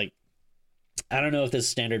laugh, like, I don't know if this is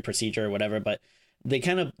standard procedure or whatever, but they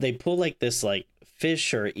pull like this like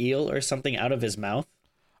fish or eel or something out of his mouth.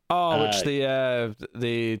 Oh, which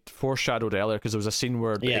they foreshadowed earlier, because there was a scene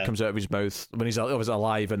where it comes out of his mouth when he's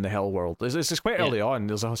alive in the hell world. It's quite early on.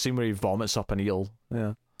 There's a scene where he vomits up an eel.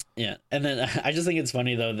 Yeah, and then I just think it's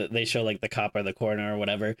funny though that they show like the cop or the coroner or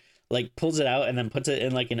whatever like pulls it out and then puts it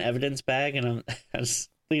in like an evidence bag, and I just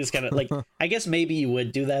think it's kind of like, I guess maybe you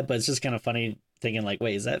would do that, but it's just kind of funny thinking like,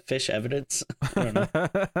 wait, is that fish evidence? I don't know.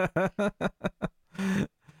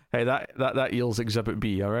 Hey, that eel's exhibit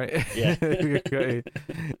B, all right? Yeah.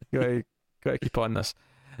 gotta keep on this.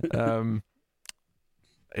 I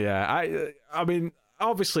mean,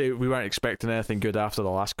 obviously we weren't expecting anything good after the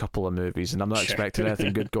last couple of movies, and I'm not expecting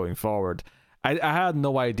anything good going forward. I had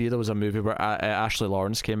no idea there was a movie where Ashley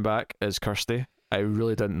Lawrence came back as Kirsty. I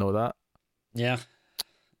really didn't know that. Yeah.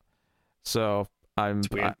 So it's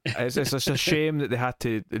weird. It's just a shame that they had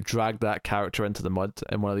to drag that character into the mud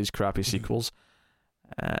in one of these crappy sequels.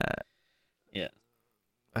 Yeah.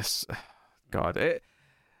 God, at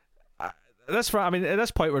this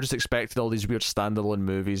point we're just expecting all these weird standalone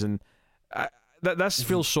movies, and this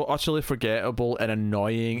feels so utterly forgettable and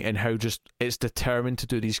annoying, and how just it's determined to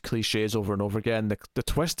do these cliches over and over again. The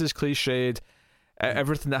twist is cliched.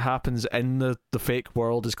 Everything that happens in the fake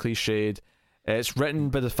world is cliched. It's written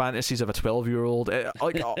by the fantasies of a 12-year-old.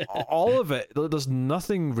 Like all of it. There's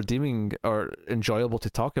nothing redeeming or enjoyable to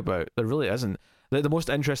talk about. There really isn't. The most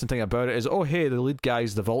interesting thing about it is, oh hey, the lead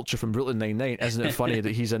guy's the Vulture from Brooklyn Nine-Nine. Isn't it funny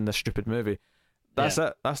that he's in this stupid movie? That's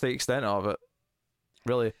it. That's the extent of it.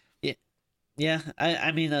 Really. Yeah.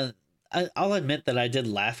 I mean, I'll admit that I did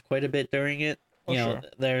laugh quite a bit during it. Sure.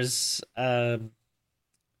 There's and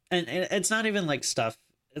it's not even like stuff.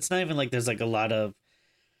 It's not even like there's like a lot of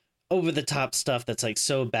over the top stuff that's like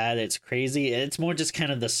so bad it's crazy. It's more just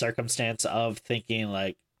kind of the circumstance of thinking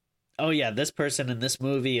like, oh yeah, this person in this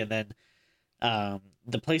movie, and then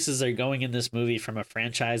the places they're going in this movie from a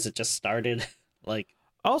franchise that just started, like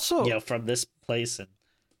also from this place. And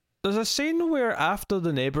there's a scene where after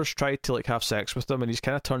the neighbors tried to like have sex with them and he's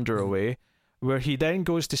kind of turned her away, where he then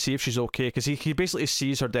goes to see if she's okay, because he basically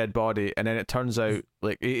sees her dead body, and then it turns out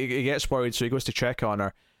like he gets worried, so he goes to check on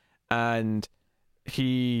her, and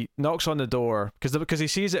he knocks on the door because he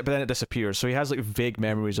sees it, but then it disappears, so he has like vague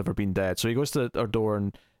memories of her being dead. So he goes to her door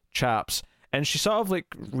and chaps, and she sort of like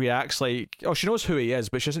reacts like, oh, she knows who he is,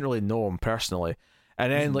 but she doesn't really know him personally.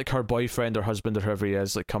 And then like her boyfriend or husband or whoever he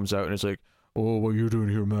is like comes out and is like, oh, what are you doing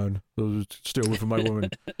here, man? Stay away from my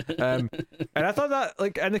woman. And I thought that,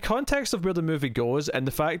 like, in the context of where the movie goes and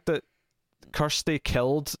the fact that Kirsty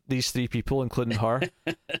killed these three people, including her,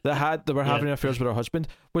 that were having affairs with her husband,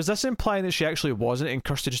 was this implying that she actually wasn't, and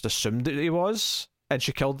Kirsty just assumed that he was, and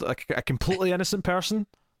she killed a completely innocent person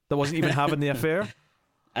that wasn't even having the affair?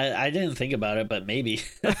 I didn't think about it, but maybe.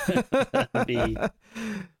 That'd be...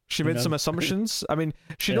 She made some assumptions. I mean,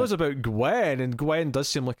 she knows about Gwen, and Gwen does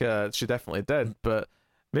seem like she definitely did, but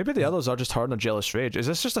maybe the others are just her in a jealous rage. Is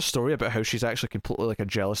this just a story about how she's actually completely like a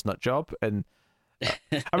jealous nut job? And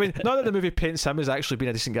I mean, not that the movie paints him as actually being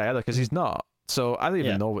a decent guy either, because he's not. So I don't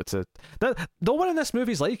even know what to... No one in this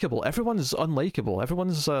movie is likable. Everyone's unlikable.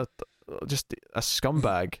 Everyone's just a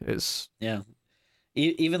scumbag. It's... Yeah.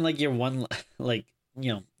 Even like your one, like,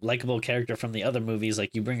 likable character from the other movies,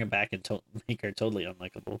 like you bring her back and make her totally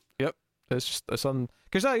unlikable. Yep, it's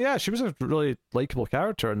because she was a really likable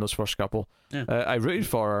character in those first couple. I rooted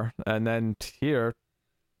for her, and then here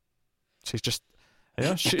she's just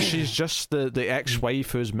she's just the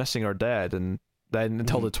ex-wife who's missing her dad, and then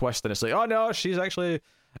until the twist, and it's like, oh no, she's actually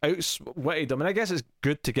outwitted them. And I guess it's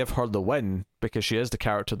good to give her the win because she is the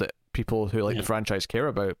character that people who like the franchise care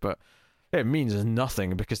about, but it means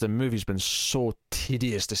nothing because the movie's been so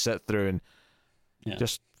tedious to sit through and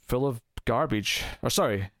just full of garbage. Or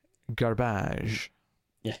sorry, garbage.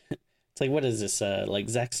 Yeah. It's like, what is this? Like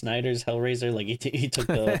Zack Snyder's Hellraiser? Like he took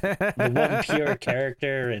the one pure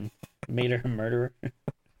character and made her a murderer.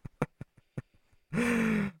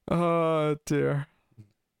 Oh dear.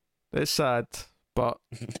 It's sad, but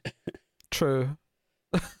true.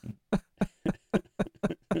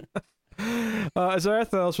 Is there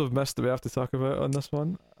anything else we've missed that we have to talk about on this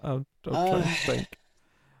one? I'm trying to think.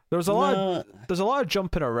 There's a lot of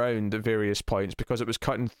jumping around at various points because it was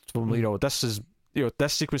cutting from this is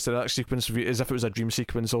this sequence to that sequence as if it was a dream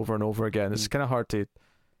sequence over and over again. It's kind of hard to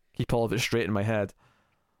keep all of it straight in my head.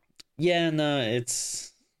 Yeah, no,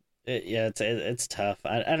 it's tough.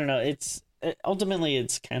 I don't know. Ultimately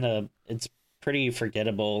it's pretty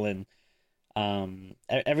forgettable, and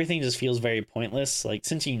everything just feels very pointless. Like,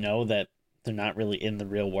 since that they're not really in the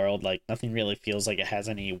real world, like nothing really feels like it has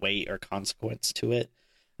any weight or consequence to it.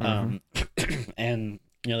 And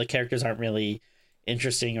the characters aren't really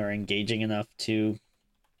interesting or engaging enough to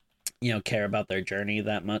care about their journey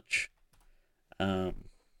that much. So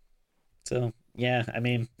yeah, I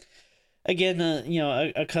mean, again,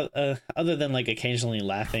 other than like occasionally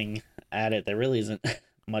laughing at it, there really isn't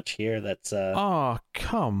much here that's oh,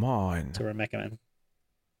 come on, to recommend.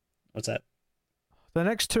 What's that? The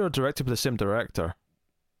next two are directed by the same director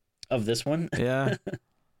of this one. Yeah.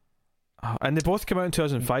 And they both came out in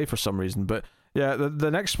 2005 for some reason, but yeah, the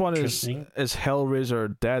next one is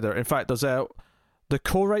Hellraiser Deader. In fact, there's the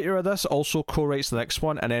co-writer of this also co-writes the next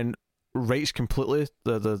one and then writes completely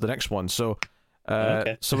the next one. So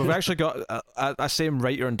so we've actually got a same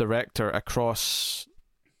writer and director across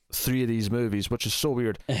 3 of these movies, which is so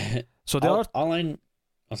weird. So the other, I'll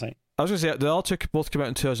say. I was gonna say the other two both came out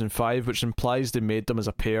in 2005, which implies they made them as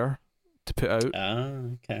a pair to put out.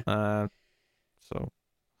 Okay. So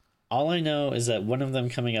all I know is that one of them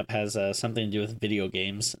coming up has something to do with video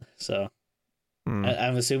games. So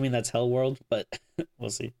I'm assuming that's Hellworld, but we'll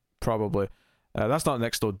see. Probably. That's not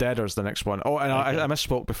next though. Deader's the next one. Oh, and okay. I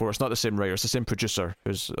misspoke before. It's not the same writer. It's the same producer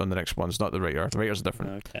who's on the next one. It's not the writer. The writer's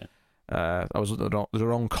different. Okay. I was the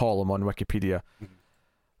wrong column on Wikipedia.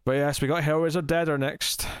 But yes, we got Hellraiser Deader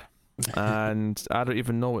next, and I don't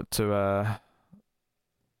even know what to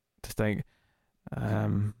think.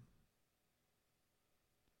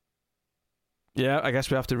 Yeah, I guess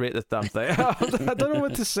we have to rate this damn thing. I don't know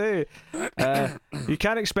what to say. You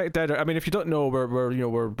can't expect Deader. I mean, if you don't know, we're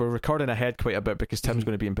recording ahead quite a bit because Tim's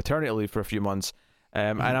going to be in paternity leave for a few months.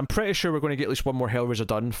 And I'm pretty sure we're going to get at least one more Hellraiser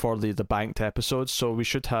done for the banked episodes, so we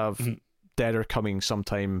should have Deader coming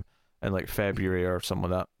sometime in like February or something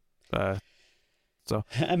like that. So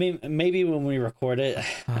I mean, maybe when we record it,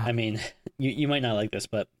 I mean, you might not like this,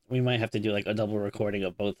 but we might have to do like a double recording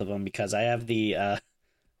of both of them because I have a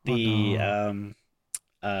DVD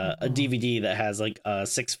that has like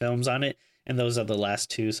 6 films on it, and those are the last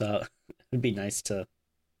 2, so it'd be nice to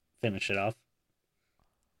finish it off.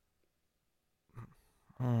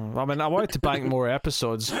 I mean, I wanted to bank more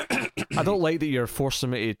episodes. I don't like that you're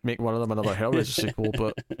forcing me to make one of them another Hellraiser sequel,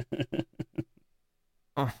 but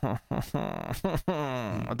I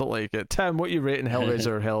don't like it. Tim, what are you rating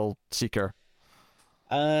Hellraiser Hellseeker?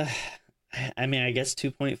 I mean, I guess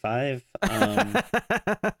 2.5.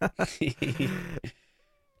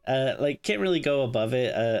 Like, can't really go above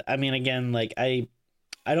it. I mean, again, like, I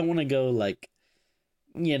don't want to go, like,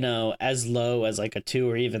 you know, as low as, like, a 2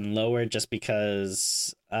 or even lower just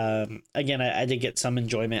because, again, I did get some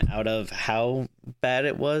enjoyment out of how bad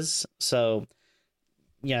it was. So,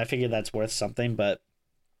 yeah, I figured that's worth something, but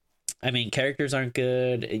I mean, characters aren't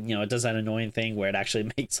good. You know, it does that annoying thing where it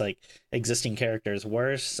actually makes, like, existing characters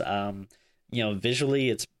worse. You know, visually,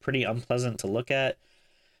 it's pretty unpleasant to look at.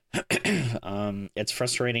 It's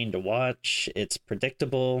frustrating to watch. It's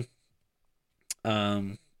predictable.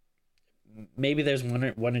 Maybe there's one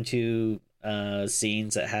or two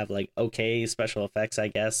scenes that have, like, okay special effects, I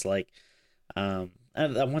guess. Like, that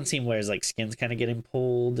one scene where his, like, skin's kind of getting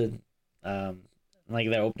pulled and, like,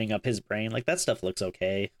 they're opening up his brain. Like, that stuff looks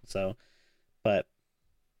okay. So, but,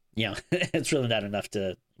 you know, it's really not enough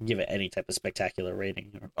to give it any type of spectacular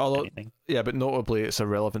rating or anything. Yeah, but notably it's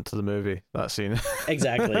irrelevant to the movie, that scene.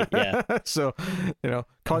 Exactly, yeah. So, you know,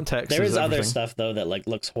 context there is everything. Other stuff though that, like,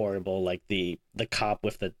 looks horrible, like the cop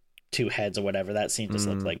with the 2 heads or whatever. That scene just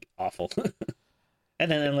looks like awful. And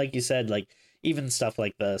then like you said, like, even stuff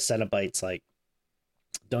like the Cenobites, like,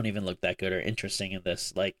 don't even look that good or interesting in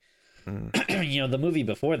this. Like, you know, the movie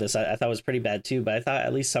before this I thought was pretty bad too, but I thought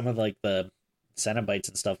at least some of, like, the Cenobites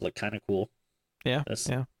and stuff look kind of cool. Yeah,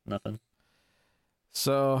 yeah, nothing.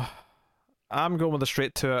 So I'm going with a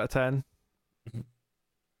straight 2 out of 10.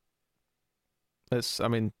 It's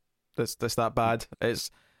that bad. It's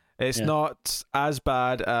not as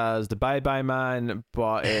bad as the Bye Bye Man,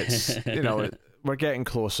 but it's, you know, we're getting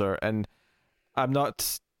closer, and I'm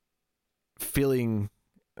not feeling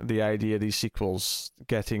the idea of these sequels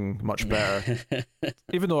getting much better,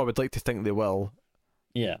 even though I would like to think they will.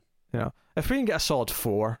 Yeah. You know, if we can get a solid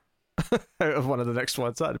 4 out of one of the next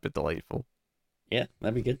ones, that'd be delightful. Yeah,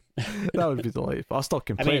 that'd be good. That would be delightful. I'll still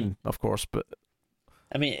complain, of course, but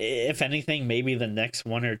I mean, if anything, maybe the next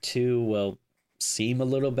 1 or 2 will seem a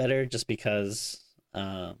little better just because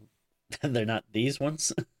they're not these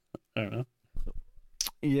ones. I don't know.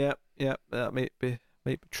 Yeah, that might be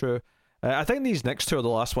true. I think these next 2 are the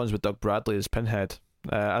last ones with Doug Bradley as Pinhead.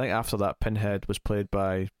 I think after that, Pinhead was played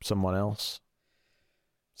by someone else.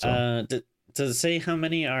 So. Does it say how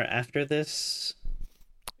many are after this?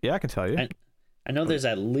 Yeah, I can tell you. I know there's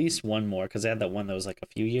at least one more because they had that one that was like a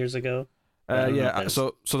few years ago. Yeah,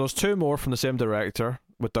 so there's 2 more from the same director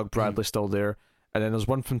with Doug Bradley still there, and then there's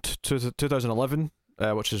one from 2011,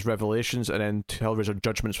 which is Revelations, and then Hellraiser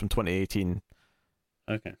Judgments from 2018.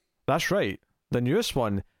 Okay, that's right. The newest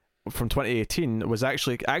one from 2018 was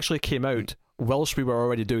actually came out whilst we were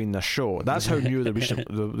already doing this show. That's how new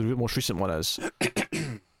the most recent one is.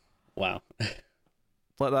 Wow.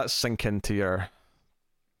 Let that sink into your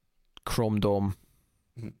Chrome Dome.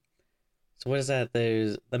 So what is that?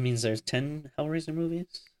 That means there's 10 Hellraiser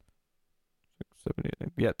movies? 6, 7, 8,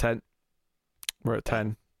 9. Yeah, 10. We're at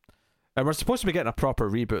 10. And we're supposed to be getting a proper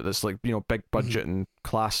reboot that's, like, you know, big budget and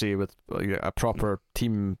classy with, like, a proper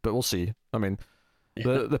team, but we'll see. I mean,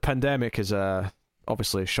 the pandemic has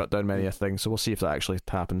obviously shut down many a thing, so we'll see if that actually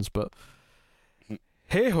happens. But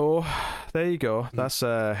Hey ho, there you go. That's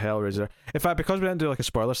Hellraiser. In fact, because we didn't do like a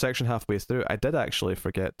spoiler section halfway through, I did actually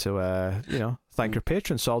forget to thank your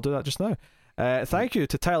patrons, so I'll do that just now. Thank you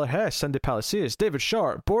to Tyler Hess, Cindy Palacios, David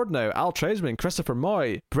Sharp, Board Now, Al Tresman, Christopher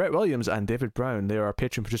Moy, Brett Williams, and David Brown. They are our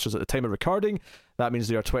Patreon producers at the time of recording. That means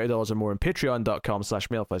they are $20 or more on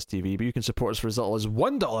patreon.com/MailFuzzTV, but you can support us for as little as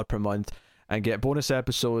 $1 per month and get bonus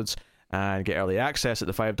episodes and get early access at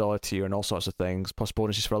the $5 tier and all sorts of things, plus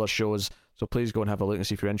bonuses for other shows. So please go and have a look and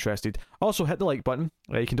see if you're interested. Also, hit the like button.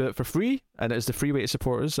 You can do it for free, and it is the free way to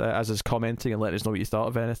support us, as is commenting and letting us know what you thought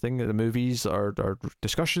of anything, the movies or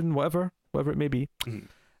discussion, whatever it may be.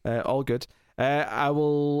 All good. I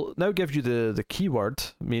will now give you the keyword,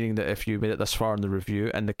 meaning that if you made it this far in the review,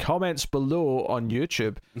 in the comments below on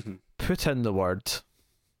YouTube, put in the word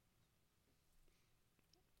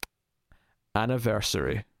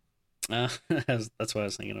anniversary. That's what I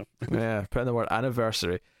was thinking of. Yeah, put in the word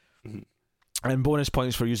anniversary. And bonus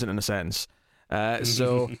points for using it in a sentence.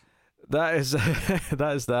 So that is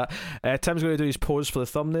that. Tim's going to do his pose for the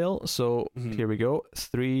thumbnail. So here we go.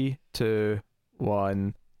 3, 2,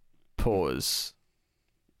 1, pose.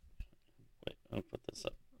 Wait, I'll put this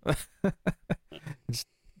up.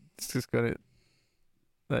 just got it.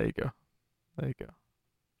 There you go.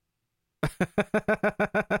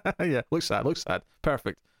 Yeah, looks sad.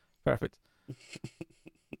 Perfect.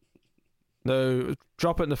 Now,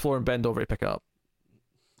 drop it on the floor and bend over to pick it up.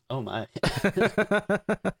 Oh my.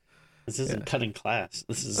 This isn't cutting class.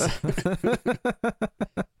 This is...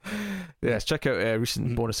 Yes, check out a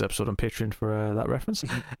recent bonus episode on Patreon for that reference.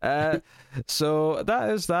 So that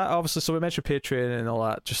is that, obviously. So we mentioned Patreon and all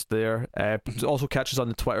that just there. Also catch us on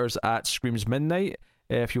the Twitters at Screams Midnight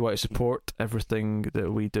if you want to support everything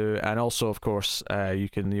that we do. And also, of course, you'll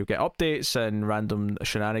get updates and random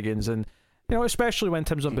shenanigans, and especially when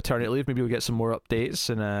Tim's on paternity leave, maybe we'll get some more updates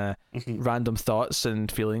and random thoughts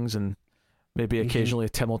and feelings, and maybe occasionally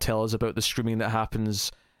Tim will tell us about the streaming that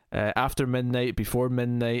happens after midnight, before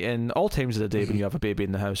midnight, and all times of the day when you have a baby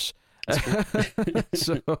in the house.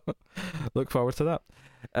 So look forward to that.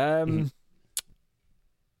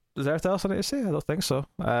 Is there anything else I need to say? I don't think so.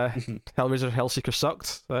 Hellraiser Hellseeker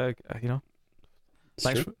sucked.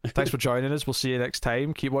 Thanks for joining us. We'll see you next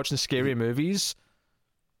time. Keep watching scary movies.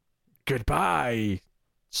 Goodbye,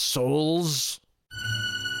 souls.